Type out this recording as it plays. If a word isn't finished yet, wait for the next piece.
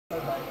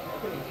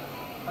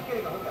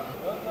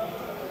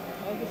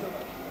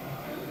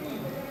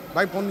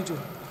भाई फोन नीचे।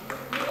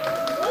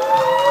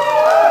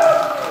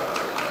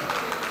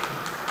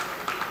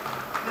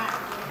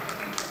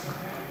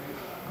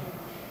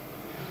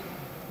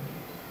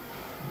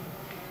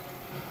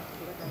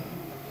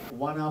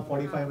 One hour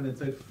 45 minutes,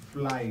 so it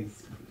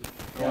flies.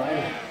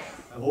 Alright.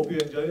 I hope you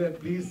enjoy it.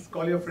 Please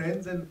call your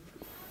friends and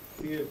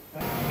see it.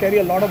 Carry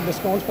a lot of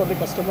discounts for the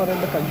customer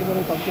and the consumer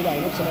who come to the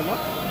Inox cinema.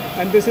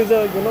 And this is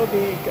a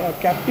the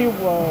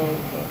captive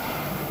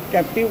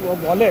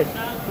wallet,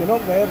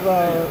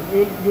 where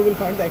you will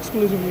find the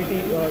exclusivity,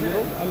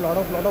 a lot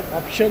of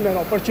option and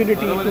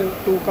opportunity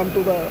to come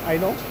to the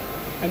Inox,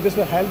 and this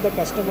will help the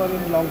customer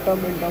in long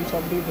term in terms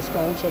of the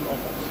discounts and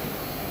offers.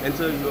 And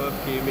so you have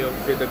came here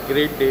with a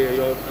great day.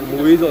 Your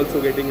movie is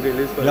also getting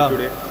released for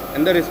today,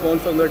 and the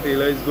response from the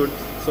trailer is good.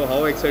 So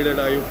how excited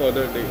are you for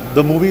the day?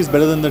 The movie is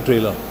better than the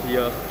trailer.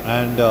 Yeah.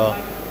 And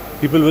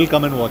people will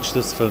come and watch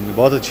this film.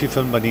 बहुत अच्छी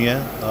film बनी है.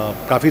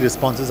 काफ़ी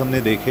responses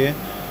हमने देखे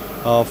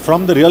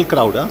from the real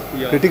crowd.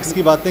 Critics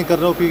की बात नहीं कर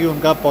रहा हूँ क्योंकि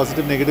उनका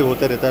positive negative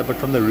होता रहता है. But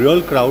from the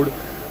real crowd,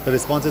 the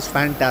response is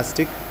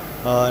fantastic.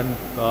 And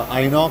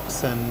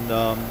Inox and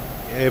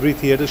every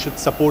theatre should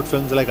support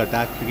films like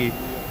Attact क्योंकि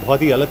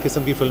बहुत ही अलग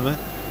किस्म की फिल्म है.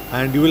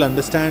 And you will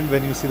understand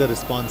when you see the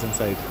response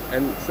inside.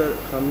 And sir,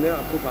 हमने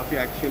आपको काफी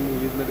action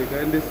movies में देखा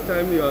है. And this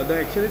time the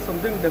action is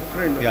something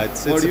different. Yeah,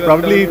 it's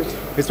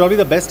probably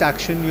the best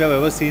action you have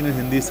ever seen in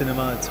Hindi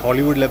cinema. It's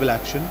Hollywood level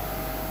action.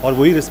 और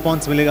वही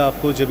response मिलेगा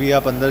आपको जब ये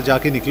आप अंदर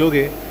जाके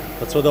निकलोगे.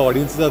 That's what the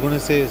audiences are going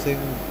to say,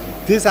 saying,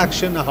 this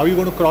action, how are you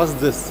going to cross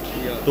this?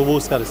 Yeah. तो वो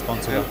उसका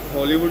response होगा.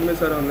 Hollywood में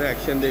सर हमने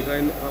action देखा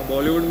है.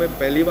 Bollywood में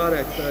पहली बार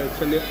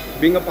action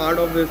being a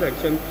part of this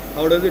action,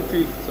 how does it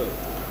feel, sir?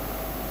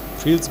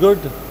 Feels good.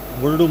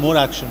 I'm going to do more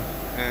action.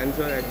 And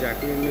sir,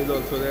 Jacqueline is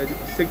also there.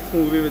 6th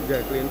movie with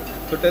Jacqueline.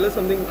 So tell us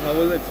something. How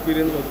was the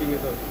experience working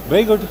with her?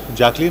 Very good.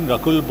 Jacqueline,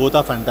 Rakul, both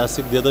are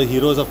fantastic. They're the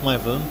heroes of my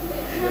film.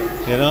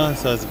 So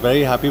I was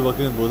very happy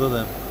working with both of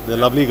them. They're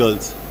lovely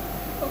girls.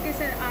 Okay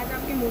sir, आज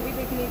आपकी movie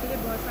देखने के लिए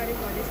बहुत सारे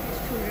college के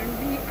student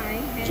भी आए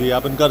हैं. जी,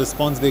 आप इनका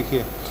रिस्पांस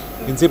देखिए,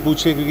 इनसे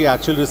पूछिए क्योंकि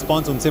एक्चुअल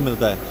रिस्पांस उनसे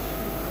मिलता है.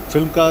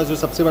 फिल्म का जो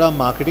सबसे बड़ा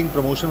मार्केटिंग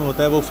प्रमोशन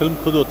होता है वो फिल्म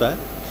खुद होता है,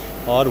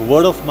 और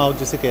वर्ड ऑफ माउथ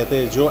जिसे कहते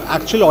हैं, जो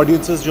एक्चुअल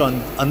ऑडियंसेस जो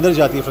अंदर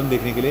जाती है फिल्म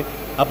देखने के लिए,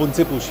 आप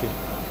उनसे पूछिए,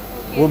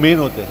 वो मेन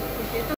होते हैं.